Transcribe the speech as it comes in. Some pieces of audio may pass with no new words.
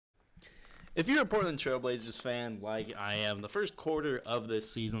If you're a Portland Trailblazers fan like I am, the first quarter of this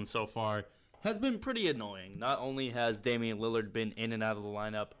season so far has been pretty annoying. Not only has Damian Lillard been in and out of the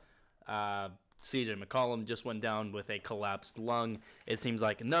lineup, CJ McCollum just went down with a collapsed lung. It seems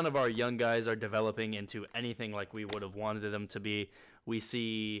like none of our young guys are developing into anything like we would have wanted them to be. We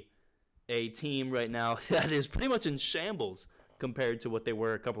see a team right now that is pretty much in shambles compared to what they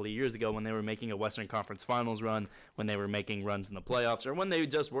were a couple of years ago when they were making a Western Conference Finals run, when they were making runs in the playoffs, or when they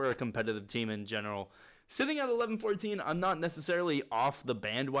just were a competitive team in general. Sitting at 11-14, I'm not necessarily off the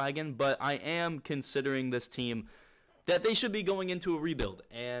bandwagon, but I am considering this team that they should be going into a rebuild,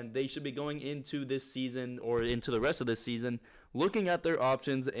 and they should be going into this season or into the rest of this season looking at their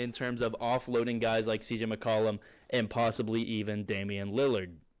options in terms of offloading guys like CJ McCollum and possibly even Damian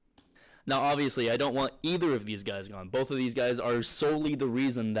Lillard. Now, obviously, I don't want either of these guys gone. Both of these guys are solely the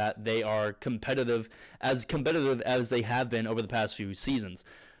reason that they are competitive as they have been over the past few seasons.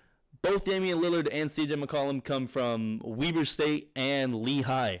 Both Damian Lillard and CJ McCollum come from Weber State and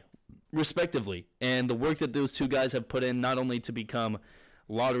Lehigh, respectively. And the work that those two guys have put in, not only to become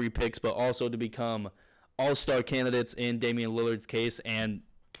lottery picks, but also to become all-star candidates in Damian Lillard's case. And,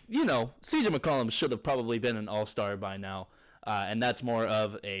 you know, CJ McCollum should have probably been an all-star by now. And that's more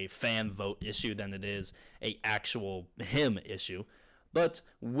of a fan vote issue than it is a actual him issue. But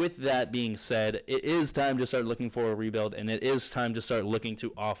with that being said, it is time to start looking for a rebuild, and it is time to start looking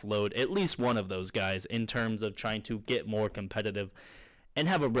to offload at least one of those guys in terms of trying to get more competitive and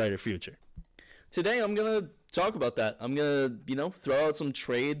have a brighter future. Today, I'm going to talk about that. I'm going to, throw out some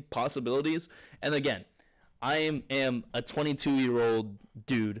trade possibilities. And again, I am a 22-year-old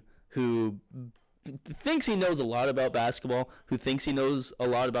dude who thinks he knows a lot about basketball, who thinks he knows a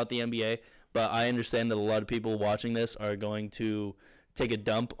lot about the NBA, but I understand that a lot of people watching this are going to take a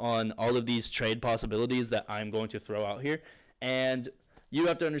dump on all of these trade possibilities that I'm going to throw out here. And you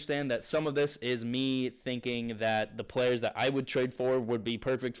have to understand that some of this is me thinking that the players that I would trade for would be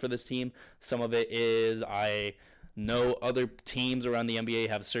perfect for this team. Some of it is I know other teams around the NBA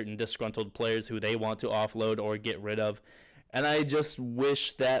have certain disgruntled players who they want to offload or get rid of. And I just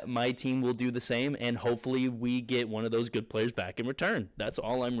wish that my team will do the same, and hopefully we get one of those good players back in return. That's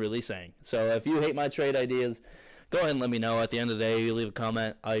all I'm really saying. So if you hate my trade ideas, go ahead and let me know. At the end of the day, you leave a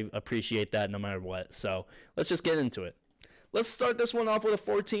comment. I appreciate that no matter what. So let's just get into it. Let's start this one off with a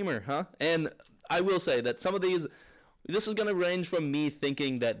four-teamer, huh? And I will say that some of these, this is going to range from me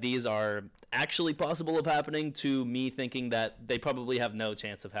thinking that these are actually possible of happening to me thinking that they probably have no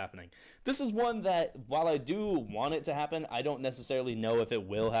chance of happening. This is one that, while I do want it to happen, I don't necessarily know if it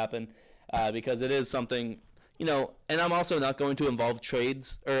will happen because it is something, and I'm also not going to involve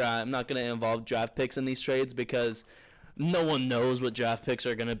trades, or I'm not going to involve draft picks in these trades because no one knows what draft picks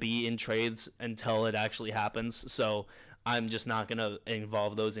are going to be in trades until it actually happens. So I'm just not going to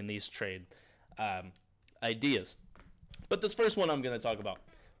involve those in these trade ideas. But this first one I'm going to talk about.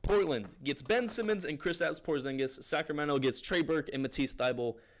 Portland gets Ben Simmons and Kristaps Porzingis. Sacramento gets Trey Burke and Matisse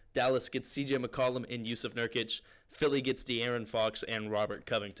Thybulle. Dallas gets C.J. McCollum and Yusuf Nurkic. Philly gets De'Aaron Fox and Robert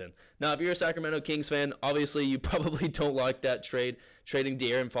Covington. Now, if you're a Sacramento Kings fan, obviously you probably don't like that trade, trading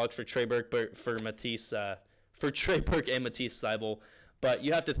De'Aaron Fox for Trey Burke for Trey Burke and Matisse Thybulle. But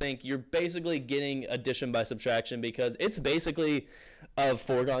you have to think you're basically getting addition by subtraction because it's basically a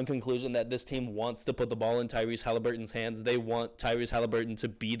foregone conclusion that this team wants to put the ball in Tyrese Halliburton's hands. They want Tyrese Halliburton to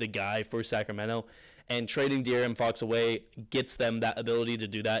be the guy for Sacramento, and trading De'Aaron Fox away gets them that ability to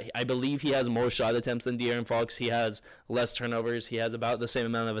do that. I believe he has more shot attempts than De'Aaron Fox. He has less turnovers. He has about the same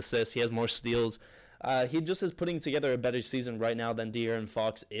amount of assists. He has more steals. He just is putting together a better season right now than De'Aaron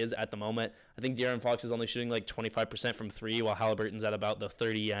Fox is at the moment. I think De'Aaron Fox is only shooting like 25% from three, while Halliburton's at about the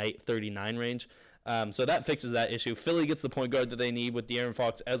 38, 39 range. So that fixes that issue. Philly gets the point guard that they need with De'Aaron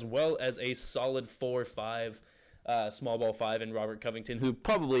Fox, as well as a solid 4-5, small ball 5 in Robert Covington, who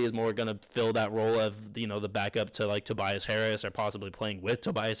probably is more going to fill that role of, the backup to like Tobias Harris, or possibly playing with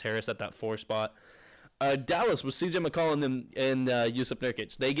Tobias Harris at that 4 spot. Dallas with C.J. McCollum and Yusuf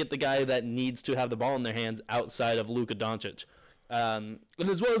Nurkic. They get the guy that needs to have the ball in their hands outside of Luka Doncic. And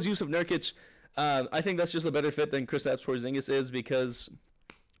as well as Yusuf Nurkic, I think that's just a better fit than Kristaps Porzingis is because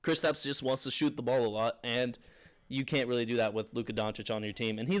Kristaps just wants to shoot the ball a lot, and you can't really do that with Luka Doncic on your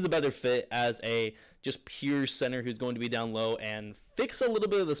team. And he's a better fit as a just pure center who's going to be down low and fix a little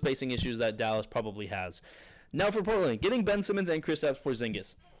bit of the spacing issues that Dallas probably has. Now for Portland, getting Ben Simmons and Kristaps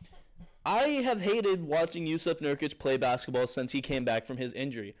Porzingis. I have hated watching Yusuf Nurkic play basketball since he came back from his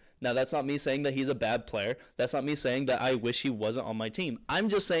injury. Now, that's not me saying that he's a bad player. That's not me saying that I wish he wasn't on my team. I'm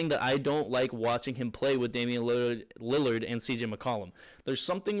just saying that I don't like watching him play with Damian Lillard and C.J. McCollum. There's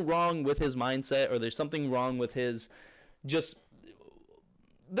something wrong with his mindset, or there's something wrong with his just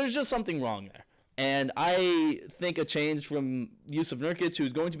there's just something wrong there. And I think a change from Yusuf Nurkic,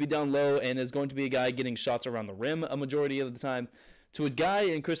 who's going to be down low and is going to be a guy getting shots around the rim a majority of the time, to a guy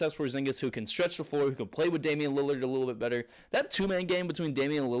in Kristaps Porzingis who can stretch the floor, who can play with Damian Lillard a little bit better. That two-man game between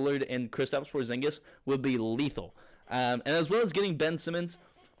Damian Lillard and Kristaps Porzingis would be lethal. And as well as getting Ben Simmons,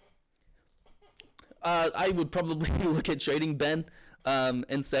 I would probably look at trading Ben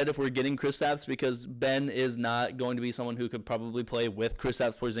instead if we're getting Kristaps, because Ben is not going to be someone who could probably play with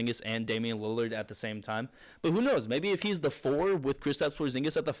Kristaps Porzingis and Damian Lillard at the same time. But who knows? Maybe if he's the 4 with Kristaps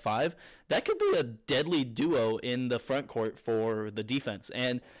Porzingis at the 5, that could be a deadly duo in the front court for the defense.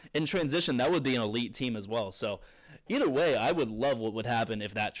 And in transition, that would be an elite team as well. So either way, I would love what would happen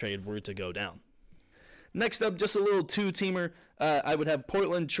if that trade were to go down. Next up, just a little two-teamer. I would have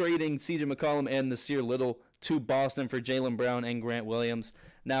Portland trading CJ McCollum and Nasir Little to Boston for Jaylen Brown and Grant Williams.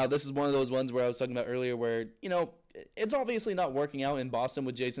 Now, this is one of those ones where I was talking about earlier where, it's obviously not working out in Boston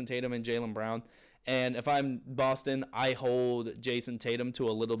with Jason Tatum and Jaylen Brown. And if I'm Boston, I hold Jason Tatum to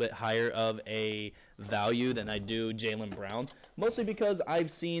a little bit higher of a value than I do Jaylen Brown, mostly because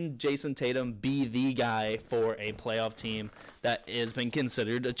I've seen Jason Tatum be the guy for a playoff team that has been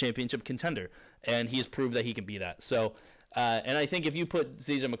considered a championship contender, and he's proved that he can be that. So, and I think if you put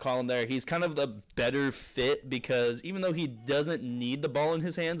CJ McCollum there, he's kind of the better fit, because even though he doesn't need the ball in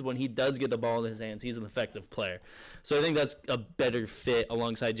his hands, when he does get the ball in his hands, he's an effective player. So I think that's a better fit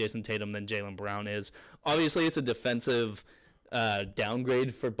alongside Jason Tatum than Jaylen Brown is. Obviously, it's a defensive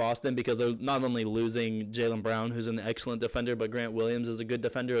downgrade for Boston, because they're not only losing Jaylen Brown, who's an excellent defender, but Grant Williams is a good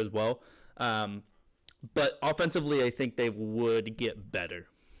defender as well. But offensively, I think they would get better.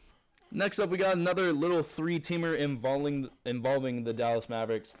 Next up, we got another little three-teamer involving the Dallas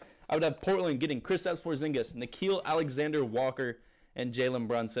Mavericks. I would have Portland getting Kristaps Porzingis, Nickeil Alexander-Walker, and Jalen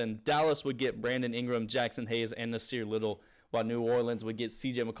Brunson. Dallas would get Brandon Ingram, Jackson Hayes, and Nasir Little, while New Orleans would get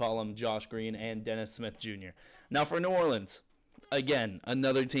CJ McCollum, Josh Green, and Dennis Smith Jr. Now for New Orleans, again,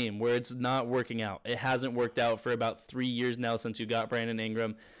 another team where it's not working out. It hasn't worked out for about 3 years now since you got Brandon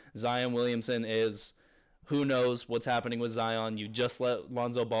Ingram. Zion Williamson is... Who knows what's happening with Zion? You just let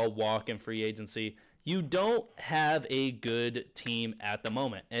Lonzo Ball walk in free agency. You don't have a good team at the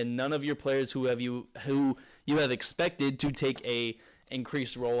moment, and none of your players who you have expected to take a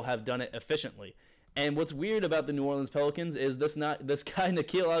increased role have done it efficiently. And what's weird about the New Orleans Pelicans is this guy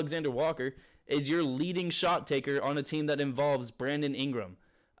Nickeil Alexander-Walker is your leading shot taker on a team that involves Brandon Ingram.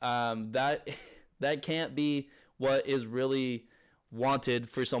 That can't be what is really wanted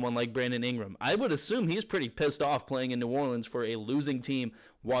for someone like Brandon Ingram. I would assume he's pretty pissed off playing in New Orleans for a losing team,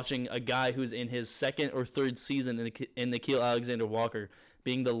 watching a guy who's in his second or third season in Nickeil Alexander-Walker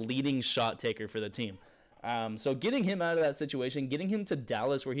being the leading shot taker for the team. So getting him out of that situation, getting him to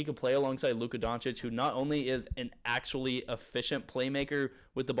Dallas where he could play alongside Luka Doncic, who not only is an actually efficient playmaker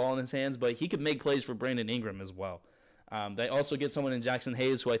with the ball in his hands, but he could make plays for Brandon Ingram as well. They also get someone in Jackson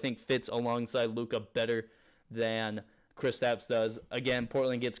Hayes who I think fits alongside Luka better than Kristaps does. Again,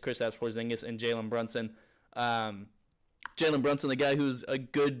 Portland gets Kristaps Porzingis and Jalen Brunson. Jalen Brunson, the guy who's a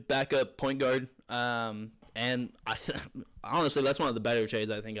good backup point guard, and honestly, that's one of the better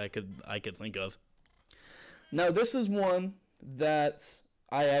trades I think I could think of. Now, this is one that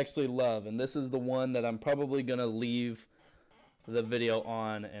I actually love, and this is the one that I'm probably gonna leave the video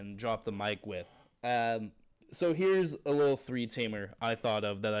on and drop the mic with. So here's a little three-teamer I thought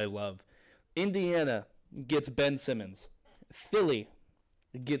of that I love. Indiana gets Ben Simmons. Philly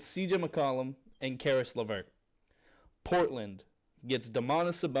gets CJ McCollum and Karis LeVert. Portland gets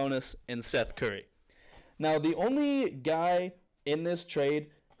Domantas Sabonis and Seth Curry. Now, the only guy in this trade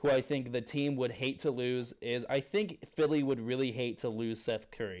who I think the team would hate to lose is, I think Philly would really hate to lose Seth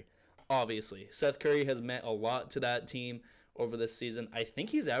Curry. Obviously, Seth Curry has meant a lot to that team over this season. I think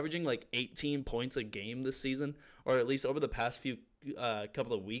he's averaging like 18 points a game this season, or at least over the past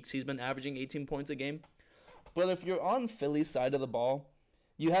couple of weeks he's been averaging 18 points a game. But if you're on Philly's side of the ball,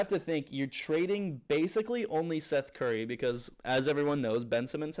 you have to think you're trading basically only Seth Curry, because as everyone knows, Ben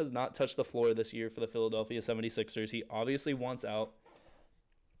Simmons has not touched the floor this year for the Philadelphia 76ers. He obviously wants out.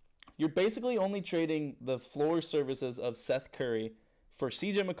 You're basically only trading the floor services of Seth Curry for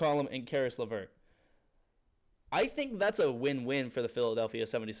CJ McCollum and Karis LeVert. I think that's a win-win for the Philadelphia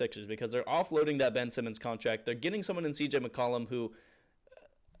 76ers, because they're offloading that Ben Simmons contract. They're getting someone in CJ McCollum who,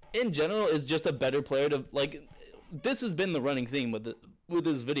 in general, is just a better player to, like, this has been the running theme with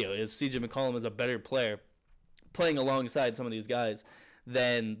this video, is CJ McCollum is a better player playing alongside some of these guys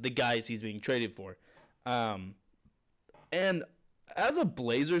than the guys he's being traded for. And as a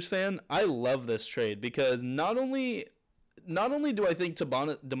Blazers fan, I love this trade, because not only do I think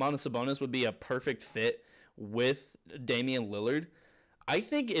Domantas Sabonis would be a perfect fit with Damian Lillard, I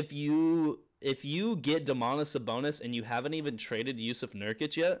think if you get Domantas Sabonis and you haven't even traded Yusuf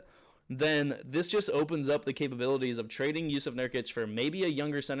Nurkic yet, then this just opens up the capabilities of trading Yusuf Nurkic for maybe a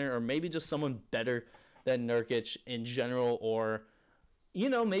younger center or maybe just someone better than Nurkic in general, or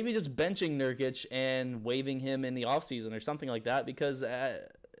maybe just benching Nurkic and waiving him in the offseason or something like that, because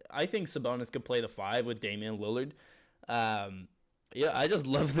I think Sabonis could play the 5 with Damian Lillard. I just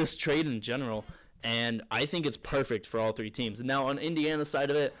love this trade in general, and I think it's perfect for all three teams. Now, on Indiana's side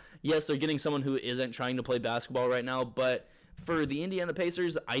of it, yes, they're getting someone who isn't trying to play basketball right now, but for the Indiana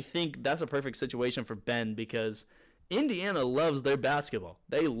Pacers, I think that's a perfect situation for Ben, because Indiana loves their basketball.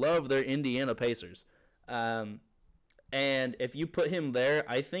 They love their Indiana Pacers. And if you put him there,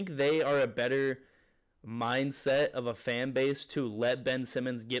 I think they are a better mindset of a fan base to let Ben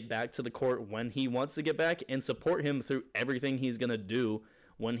Simmons get back to the court when he wants to get back and support him through everything he's going to do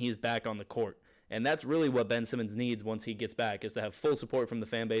when he's back on the court. And that's really what Ben Simmons needs once he gets back, is to have full support from the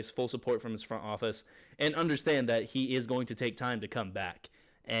fan base, full support from his front office, and understand that he is going to take time to come back.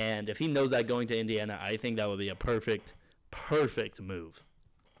 And if he knows that going to Indiana, I think that would be a perfect move.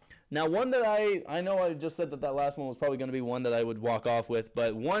 Now, one that I know I just said that last one was probably going to be one that I would walk off with,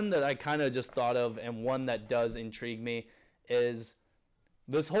 but one that I kind of just thought of and one that does intrigue me is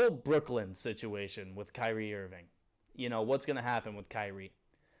this whole Brooklyn situation with Kyrie Irving. What's going to happen with Kyrie?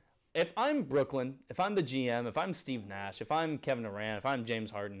 If I'm Brooklyn, if I'm the GM, if I'm Steve Nash, if I'm Kevin Durant, if I'm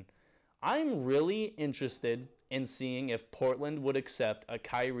James Harden, I'm really interested in seeing if Portland would accept a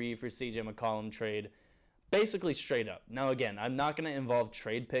Kyrie for CJ McCollum trade, basically straight up. Now, again, I'm not going to involve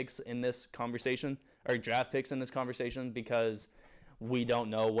trade picks in this conversation, or draft picks in this conversation, because we don't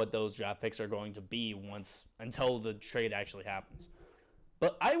know what those draft picks are going to be until the trade actually happens.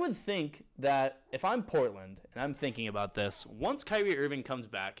 But I would think that if I'm Portland and I'm thinking about this, once Kyrie Irving comes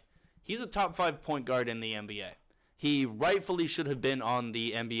back, he's a top 5 point guard in the NBA. He rightfully should have been on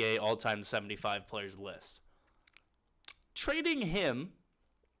the NBA all-time 75 players list. Trading him,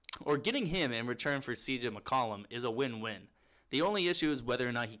 or getting him in return for CJ McCollum, is a win-win. The only issue is whether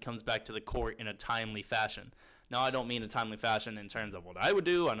or not he comes back to the court in a timely fashion. Now, I don't mean a timely fashion in terms of what I would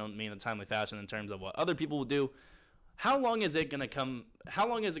do. I don't mean a timely fashion in terms of what other people would do. How long is it going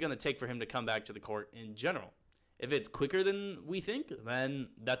to take for him to come back to the court in general? If it's quicker than we think, then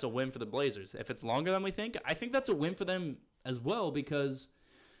that's a win for the Blazers. If it's longer than we think, I think that's a win for them as well, because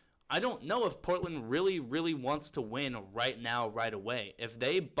I don't know if Portland really, really wants to win right now, right away. If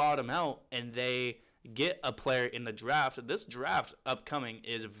they bottom out and they get a player in the draft, this draft upcoming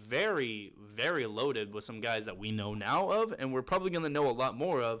is very, very loaded with some guys that we know now of, and we're probably going to know a lot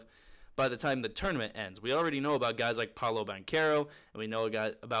more of by the time the tournament ends. We already know about guys like Paolo Banchero, and we know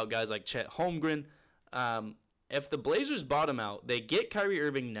about guys like Chet Holmgren. If the Blazers bottom out, they get Kyrie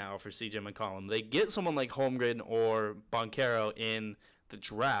Irving now for CJ McCollum. They get someone like Holmgren or Banchero in the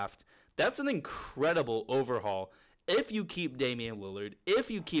draft. That's an incredible overhaul. If you keep Damian Lillard, if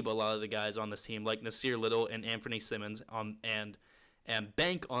you keep a lot of the guys on this team like Nasir Little and Anthony Simmons and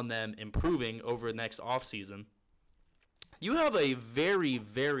bank on them improving over the next offseason, you have a very,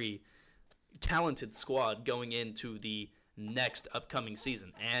 very talented squad going into the next upcoming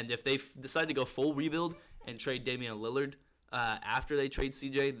season. And if they decide to go full rebuild and trade Damian Lillard after they trade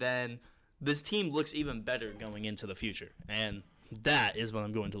CJ, then this team looks even better going into the future. And that is what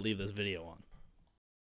I'm going to leave this video on.